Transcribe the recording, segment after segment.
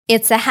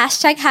It's a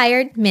hashtag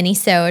hired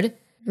minisode.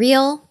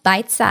 Real,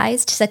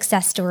 bite-sized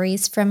success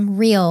stories from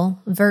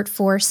real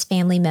VertForce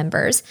family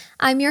members.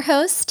 I'm your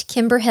host,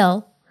 Kimber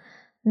Hill.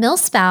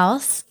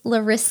 MilSpouse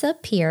Larissa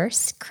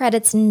Pierce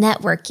credits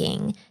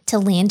networking to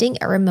landing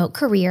a remote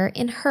career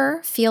in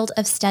her field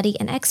of study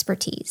and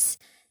expertise.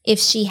 If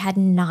she had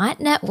not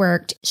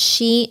networked,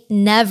 she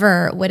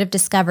never would have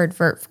discovered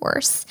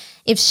VertForce.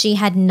 If she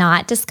had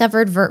not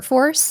discovered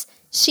VertForce,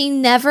 she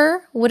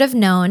never would have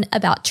known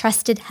about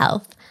Trusted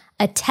Health,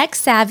 a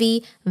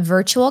tech-savvy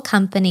virtual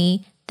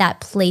company that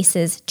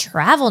places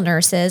travel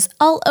nurses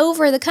all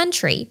over the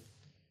country.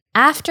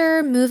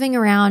 After moving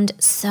around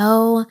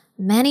so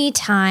many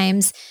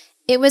times,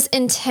 it was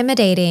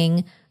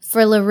intimidating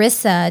for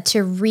Larissa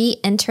to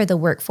re-enter the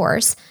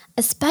workforce,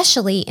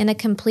 especially in a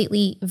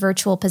completely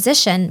virtual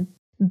position.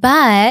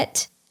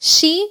 But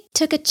she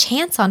took a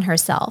chance on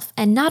herself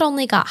and not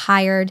only got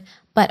hired,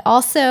 but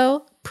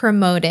also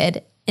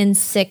promoted in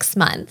 6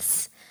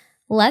 months.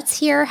 Let's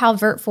hear how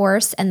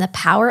VertForce and the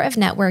power of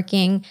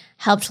networking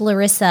helped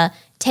Larissa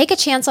take a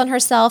chance on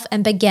herself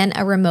and begin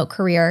a remote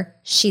career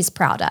she's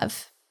proud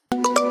of.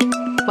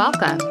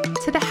 Welcome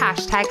to the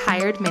hashtag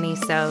hired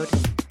minisode.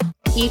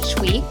 Each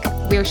week,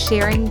 we're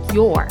sharing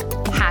your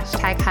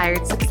hashtag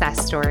hired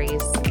success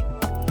stories.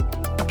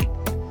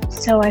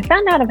 So I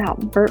found out about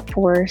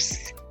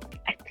VertForce,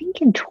 I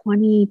think in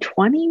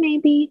 2020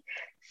 maybe,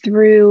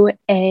 through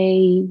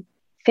a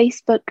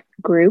Facebook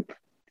group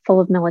full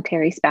of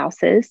military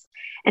spouses.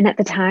 And at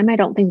the time, I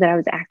don't think that I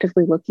was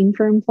actively looking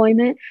for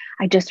employment.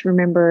 I just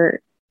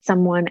remember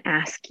someone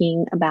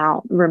asking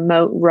about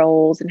remote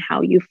roles and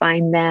how you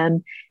find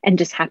them, and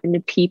just happened to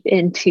peep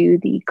into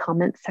the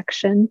comment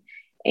section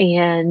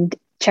and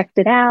checked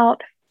it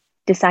out,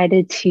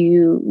 decided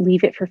to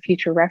leave it for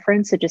future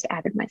reference, so just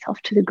added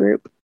myself to the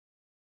group.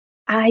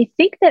 I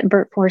think that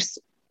VertForce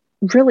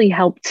really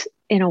helped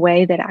in a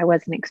way that I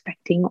wasn't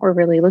expecting or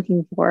really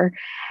looking for.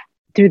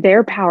 Through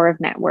their power of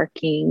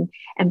networking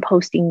and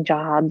posting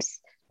jobs,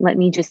 let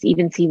me just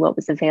even see what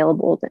was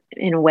available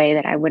in a way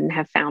that I wouldn't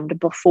have found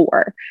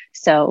before.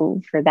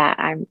 So for that,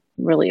 I'm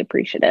really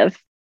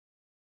appreciative.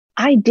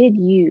 I did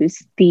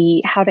use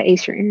the How to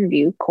Ace Your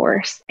Interview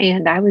course,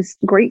 and I was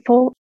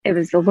grateful. It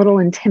was a little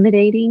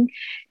intimidating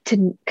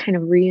to kind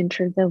of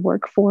re-enter the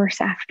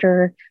workforce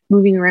after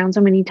moving around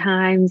so many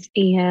times.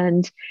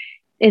 And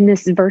in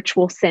this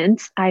virtual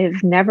sense, I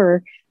have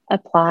never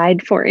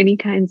applied for any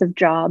kinds of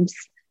jobs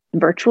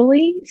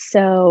virtually.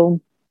 So,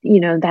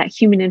 that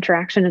human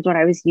interaction is what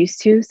I was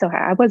used to. So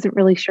I wasn't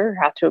really sure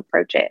how to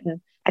approach it.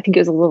 And I think it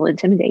was a little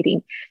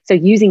intimidating. So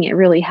using it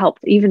really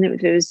helped, even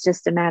if it was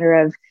just a matter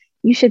of,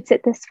 you should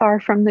sit this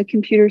far from the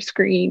computer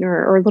screen,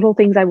 or little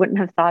things I wouldn't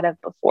have thought of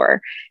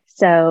before.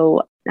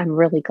 So I'm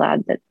really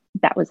glad that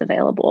that was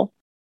available.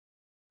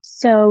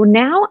 So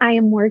now I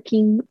am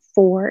working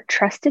for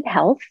Trusted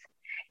Health.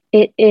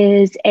 It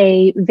is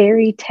a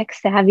very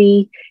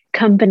tech-savvy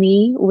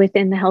company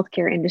within the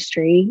healthcare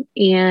industry.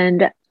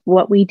 And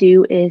what we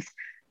do is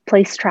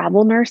place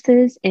travel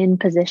nurses in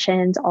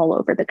positions all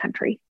over the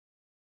country.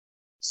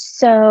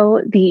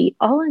 So the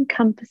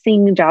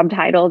all-encompassing job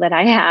title that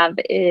I have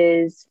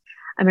is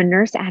I'm a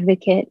nurse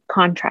advocate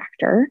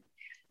contractor.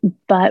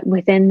 But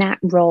within that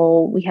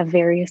role, we have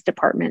various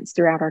departments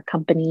throughout our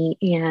company.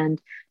 And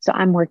so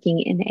I'm working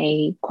in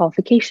a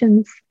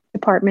qualifications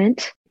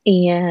department.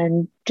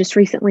 And just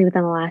recently,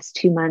 within the last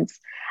 2 months,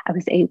 I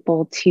was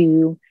able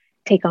to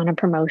take on a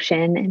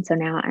promotion. And so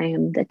now I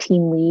am the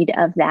team lead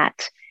of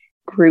that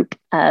group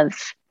of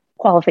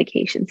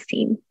qualifications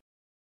team.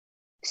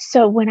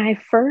 So when I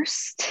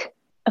first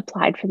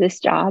applied for this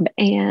job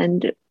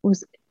and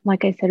was,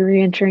 like I said,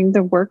 re-entering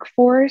the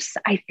workforce,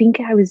 I think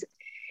I was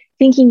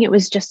thinking it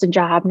was just a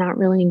job, not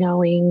really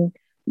knowing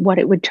what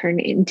it would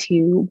turn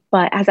into.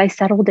 But as I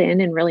settled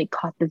in and really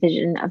caught the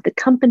vision of the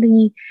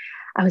company,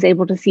 I was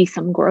able to see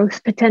some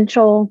growth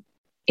potential.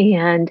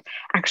 And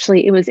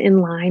actually, it was in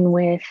line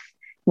with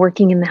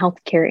working in the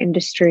healthcare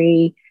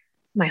industry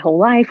my whole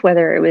life,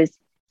 whether it was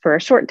for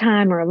a short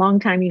time or a long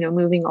time.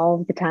 Moving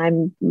all of the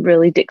time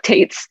really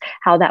dictates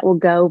how that will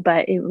go.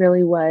 But it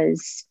really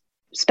was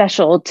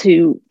special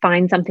to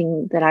find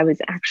something that I was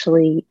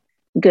actually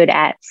good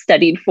at,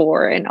 studied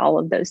for, and all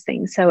of those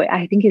things. So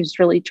I think it's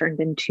really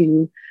turned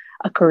into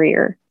a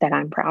career that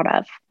I'm proud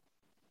of.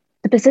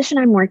 The position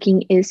I'm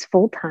working is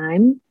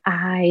full-time.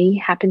 I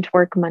happen to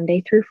work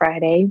Monday through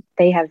Friday.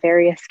 They have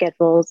various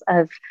schedules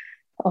of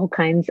all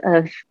kinds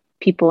of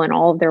people in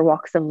all of their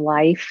walks of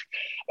life.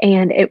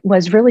 And it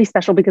was really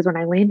special because when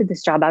I landed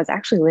this job, I was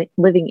actually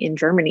living in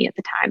Germany at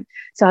the time.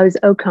 So I was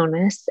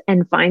OCONUS,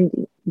 and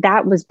finding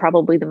that was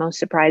probably the most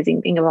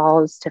surprising thing of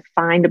all, is to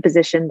find a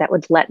position that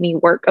would let me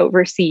work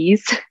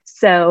overseas.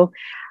 So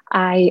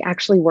I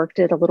actually worked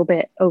it a little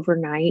bit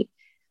overnight,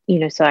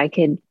 so I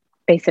could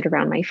base it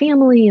around my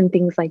family and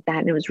things like that.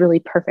 And it was really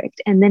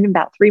perfect. And then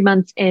about 3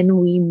 months in,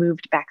 we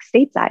moved back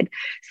stateside.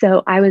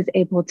 So I was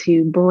able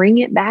to bring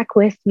it back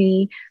with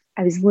me.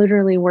 I was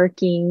literally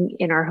working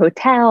in our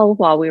hotel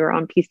while we were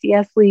on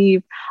PCS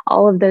leave,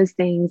 all of those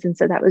things. And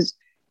so that was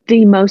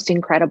the most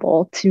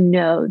incredible to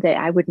know that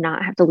I would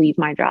not have to leave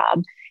my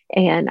job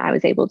and I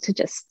was able to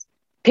just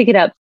pick it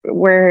up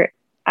where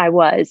I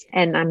was.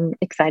 And I'm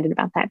excited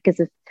about that because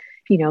if,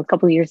 a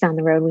couple of years down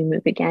the road, we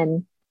move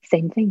again,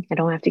 same thing. I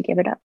don't have to give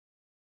it up.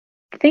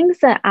 Things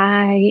that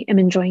I am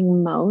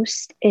enjoying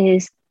most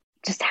is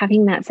just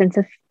having that sense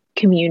of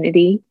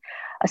community,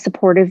 a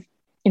supportive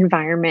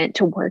environment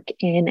to work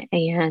in,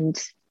 and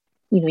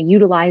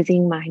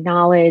utilizing my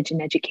knowledge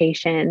and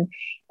education,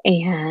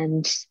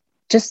 and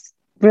just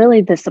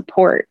really the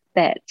support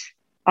that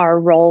our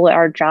role,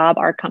 our job,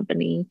 our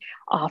company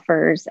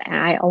offers. And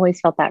I always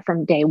felt that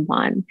from day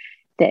one,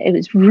 that it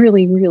was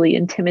really, really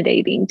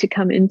intimidating to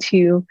come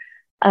into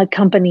a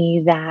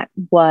company that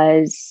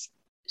was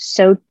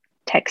so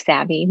tech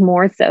savvy,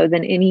 more so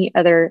than any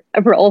other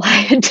role I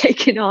had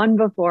taken on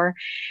before.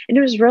 And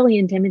it was really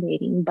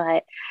intimidating,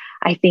 but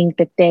I think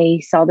that they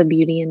saw the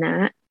beauty in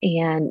that,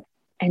 and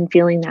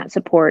feeling that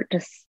support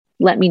just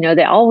let me know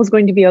that all was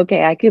going to be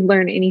okay. I could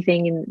learn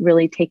anything and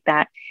really take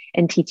that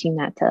and teaching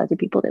that to other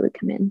people that would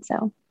come in.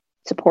 So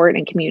support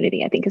and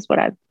community, I think, is what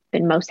I've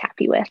been most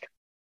happy with.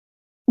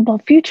 Well,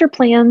 future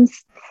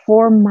plans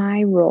for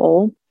my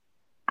role,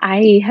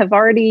 I have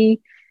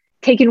already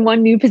taken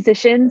one new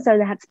position, so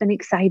that's been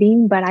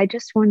exciting, but I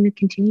just want to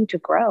continue to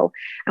grow.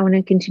 I want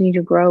to continue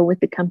to grow with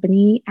the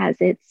company as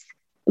it's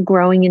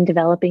growing and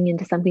developing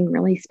into something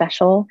really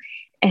special,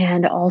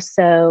 and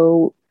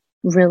also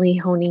really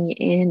honing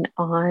in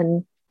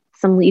on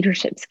some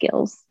leadership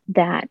skills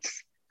that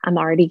I'm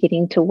already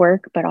getting to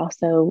work, but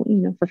also,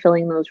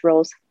 fulfilling those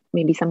roles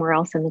maybe somewhere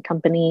else in the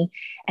company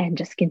and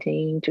just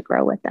continuing to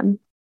grow with them.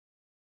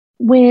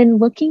 When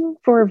looking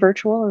for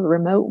virtual or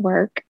remote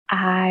work,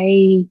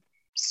 I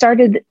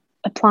started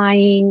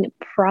applying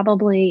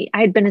I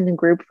had been in the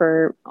group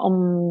for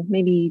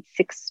maybe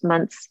 6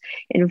 months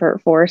in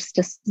VirtForce,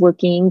 just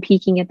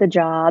peeking at the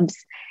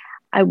jobs.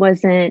 I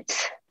wasn't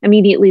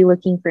immediately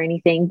looking for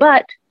anything,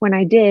 but when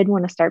I did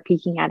want to start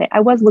peeking at it, I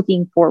was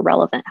looking for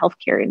relevant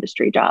healthcare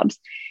industry jobs.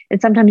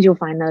 And sometimes you'll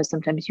find those,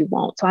 sometimes you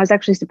won't. So I was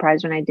actually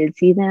surprised when I did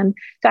see them.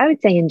 So I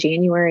would say in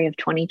January of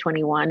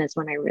 2021 is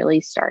when I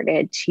really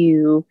started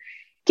to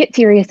get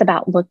serious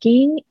about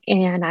looking.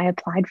 And I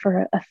applied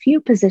for a few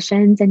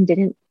positions and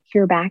didn't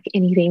hear back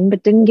anything,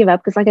 but didn't give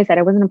up because, like I said,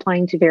 I wasn't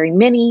applying to very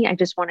many. I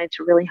just wanted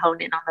to really hone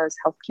in on those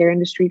healthcare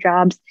industry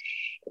jobs.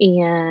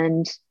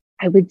 And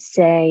I would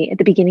say at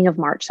the beginning of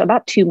March, so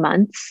about 2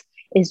 months,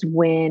 is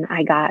when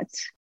I got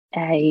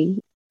a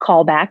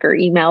call back or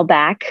email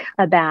back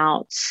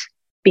about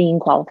being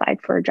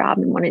qualified for a job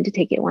and wanted to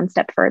take it one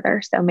step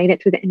further. So made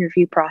it through the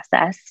interview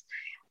process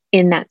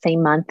in that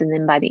same month. And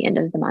then by the end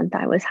of the month,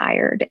 I was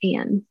hired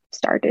and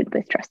started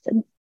with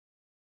Trusted.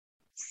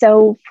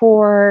 So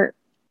for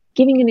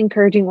giving an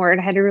encouraging word,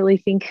 I had to really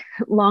think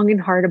long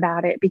and hard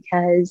about it,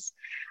 because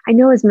I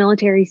know as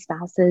military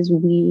spouses,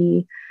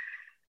 we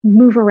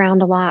move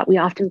around a lot. We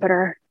often put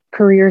our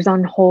careers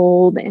on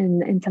hold,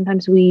 and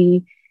sometimes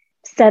we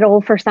settle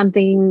for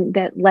something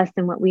that less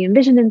than what we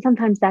envisioned. And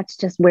sometimes that's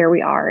just where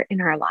we are in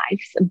our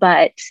lives.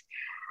 But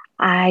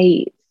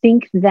I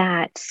think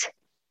that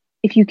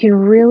if you can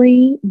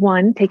really,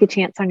 one, take a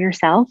chance on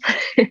yourself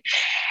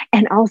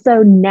and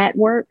also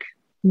network.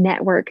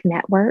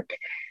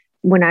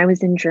 When I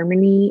was in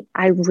Germany,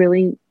 I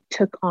really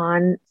took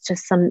on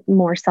just some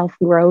more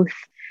self-growth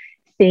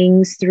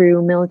things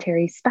through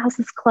military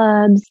spouses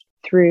clubs,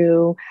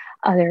 through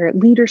other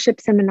leadership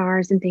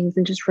seminars and things,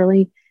 and just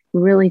really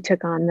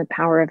took on the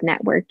power of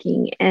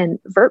networking. And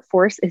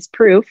VirtForce is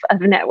proof of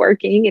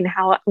networking, and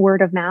how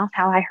word of mouth,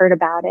 how I heard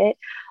about it,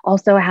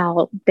 also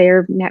how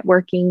they're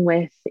networking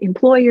with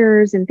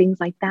employers and things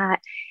like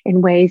that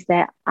in ways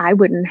that I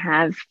wouldn't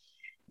have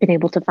been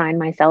able to find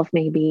myself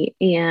maybe.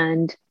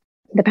 And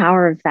the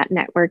power of that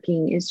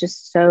networking is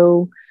just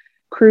so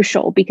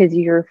crucial, because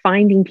you're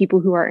finding people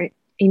who are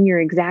in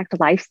your exact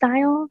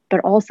lifestyle,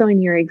 but also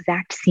in your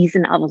exact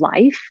season of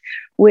life,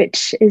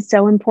 which is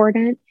so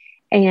important.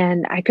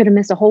 And I could have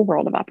missed a whole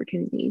world of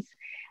opportunities.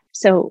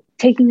 So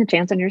taking a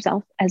chance on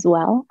yourself as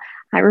well.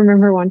 I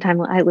remember one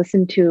time I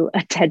listened to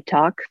a TED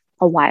Talk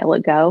a while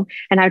ago,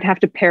 and I would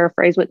have to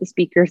paraphrase what the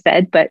speaker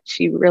said, but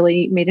she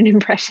really made an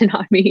impression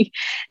on me,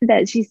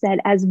 that she said,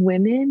 as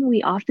women,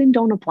 we often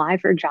don't apply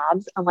for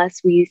jobs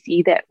unless we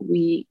see that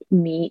we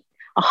meet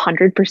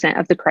 100%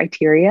 of the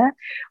criteria,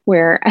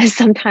 whereas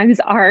sometimes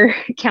our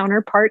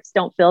counterparts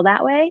don't feel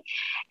that way,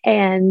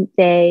 and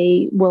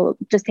they will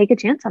just take a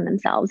chance on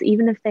themselves,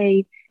 even if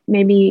they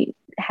maybe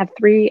have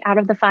 3 out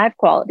of the 5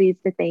 qualities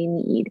that they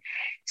need.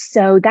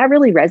 So that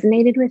really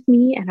resonated with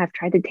me, and I've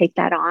tried to take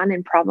that on,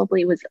 and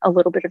probably was a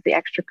little bit of the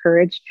extra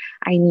courage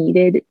I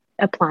needed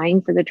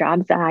applying for the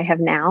jobs that I have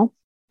now.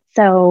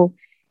 So,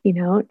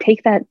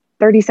 take that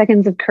 30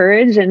 seconds of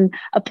courage and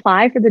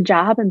apply for the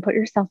job and put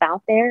yourself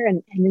out there,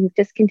 and then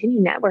just continue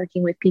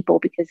networking with people,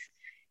 because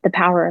the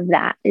power of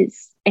that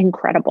is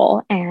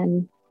incredible,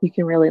 and you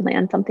can really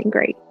land something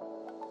great.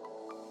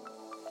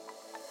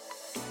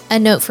 A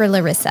note for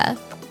Larissa.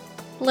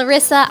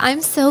 Larissa,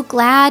 I'm so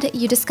glad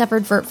you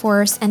discovered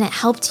VertForce and it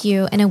helped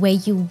you in a way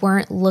you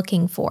weren't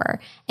looking for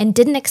and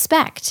didn't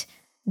expect.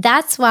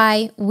 That's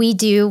why we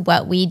do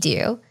what we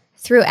do.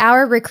 Through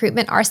our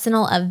recruitment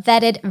arsenal of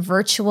vetted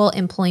virtual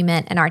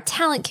employment and our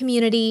talent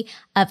community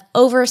of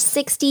over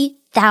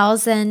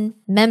 60,000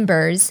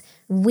 members,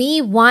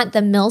 we want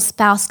the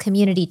MilSpouse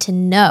community to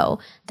know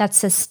that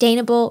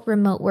sustainable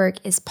remote work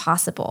is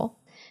possible.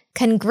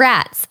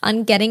 Congrats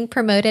on getting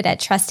promoted at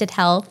Trusted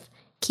Health.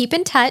 Keep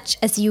in touch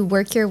as you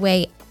work your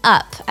way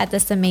up at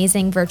this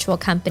amazing virtual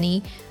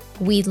company.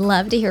 We'd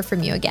love to hear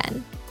from you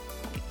again.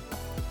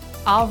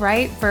 All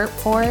right,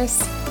 VertForce,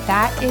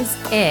 that is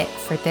it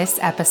for this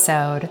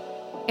episode.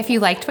 If you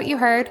liked what you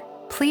heard,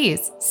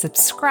 please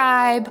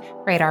subscribe,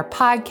 rate our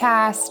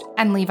podcast,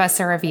 and leave us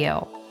a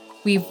review.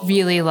 We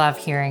really love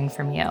hearing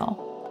from you.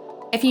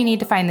 If you need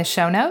to find the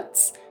show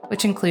notes,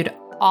 which include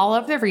all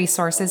of the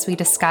resources we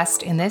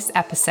discussed in this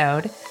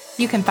episode,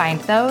 you can find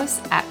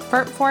those at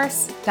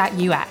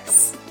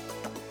vertforce.us.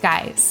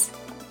 Guys,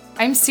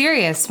 I'm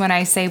serious when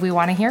I say we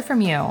want to hear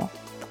from you.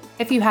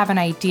 If you have an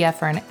idea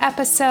for an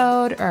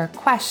episode or a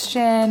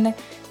question,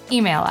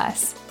 email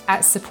us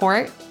at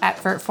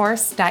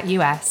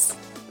support@vertforce.us.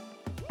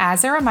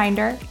 As a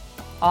reminder,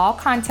 all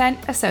content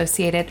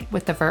associated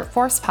with the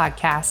VertForce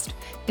podcast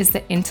is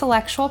the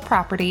intellectual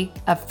property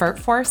of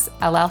VertForce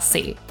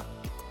LLC.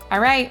 All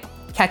right,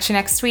 catch you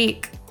next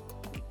week.